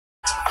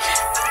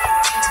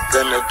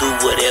Gonna do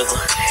whatever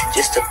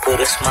just to put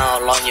a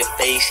smile on your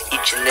face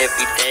each and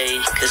every day.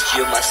 Cause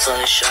you're my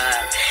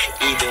sunshine,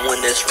 even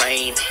when there's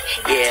rain.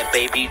 Yeah,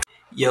 baby.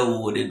 Yo,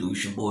 what it do?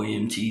 It's your boy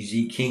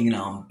MTZ King, and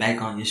I'm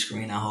back on your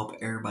screen. I hope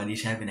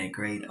everybody's having a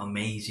great,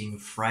 amazing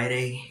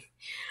Friday.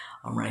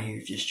 I'm right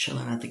here just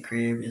chilling at the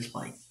crib. It's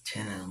like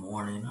 10 in the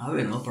morning. I've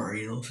been up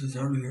already though since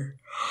earlier.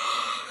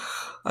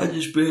 I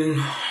just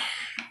been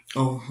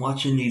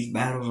watching these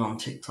battles on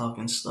TikTok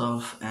and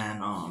stuff,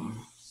 and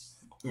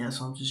yeah,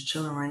 so I'm just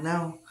chilling right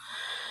now.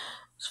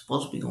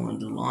 Supposed to be going to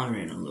do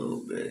laundry in a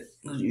little bit.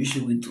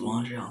 Usually we do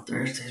laundry on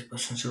Thursdays, but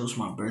since it was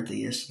my birthday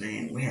yesterday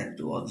and we had to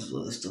do all this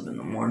other stuff in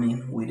the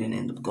morning, we didn't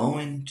end up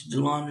going to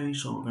do laundry,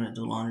 so we're gonna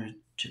do laundry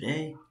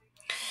today,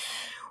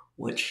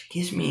 which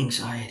gives me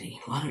anxiety.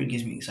 Laundry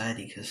gives me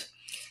anxiety because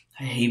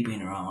I hate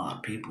being around a lot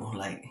of people.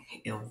 Like,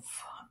 if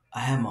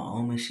I had my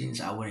own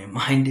machines, I wouldn't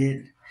mind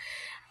it,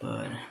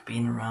 but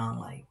being around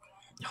like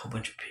a whole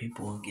bunch of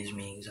people gives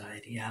me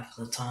anxiety half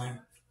of the time.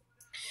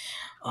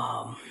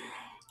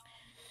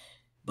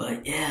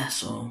 But yeah,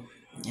 so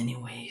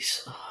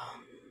anyways,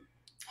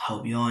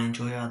 hope y'all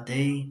enjoy your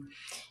day,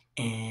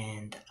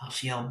 and I'll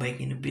see y'all back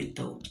in a bit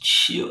though.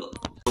 Chill.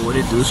 What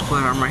it do,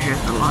 squad? I'm right here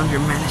at the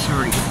laundromat. It's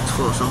already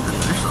 12 something.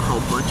 There's a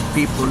whole bunch of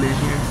people in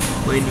here.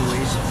 But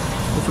anyways,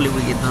 hopefully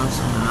we get done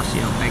soon, and I'll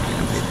see y'all back in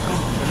a bit though.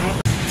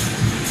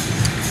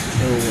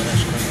 Yo, what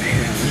else going right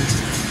here? At least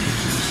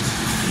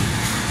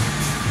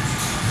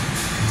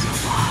it's a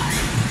lot.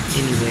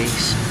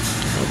 Anyways,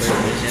 hope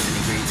everybody's having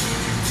a great day.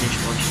 Finish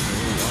watching the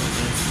little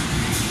laundry.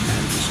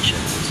 I'm just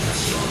chilling, so I'll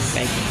see y'all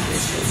back in a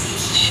bit though.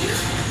 Chill.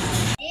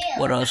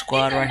 What up,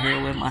 squad? Right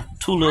here with my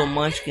two little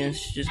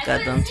munchkins. Just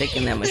got done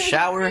taking them a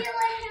shower.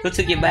 Who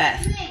took your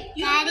bath?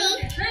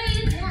 Daddy.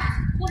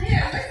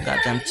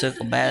 Got them took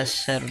a bath,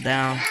 settled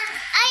down,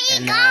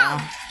 and now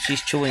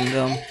she's chewing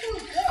gum.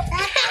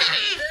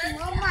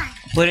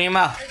 Put it in your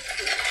mouth.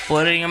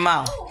 Put it in your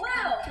mouth.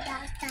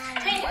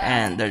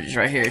 And they're just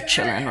right here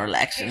chilling,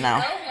 relaxing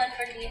now.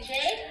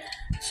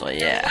 So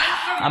yeah,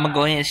 I'm gonna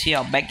go ahead and see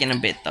y'all back in a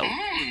bit though.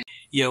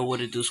 Yo, what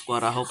it do,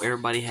 squad? I hope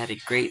everybody had a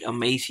great,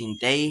 amazing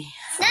day.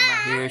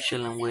 I'm right here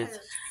chilling with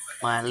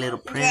my little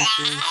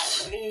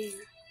princess.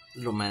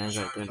 Little man is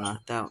right there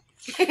knocked out.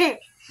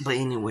 But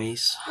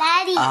anyways,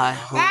 Daddy,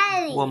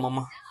 Daddy. What,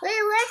 mama?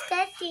 Where's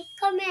Daddy?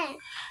 Come in.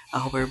 I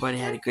hope everybody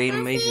had a great,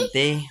 amazing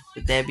day.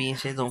 With that being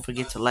said, don't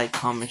forget to like,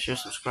 comment, share,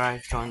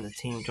 subscribe, join the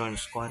team, join the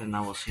squad, and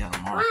I will see y'all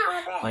tomorrow.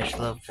 Much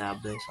love,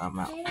 God bless. I'm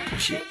out.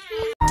 Shit.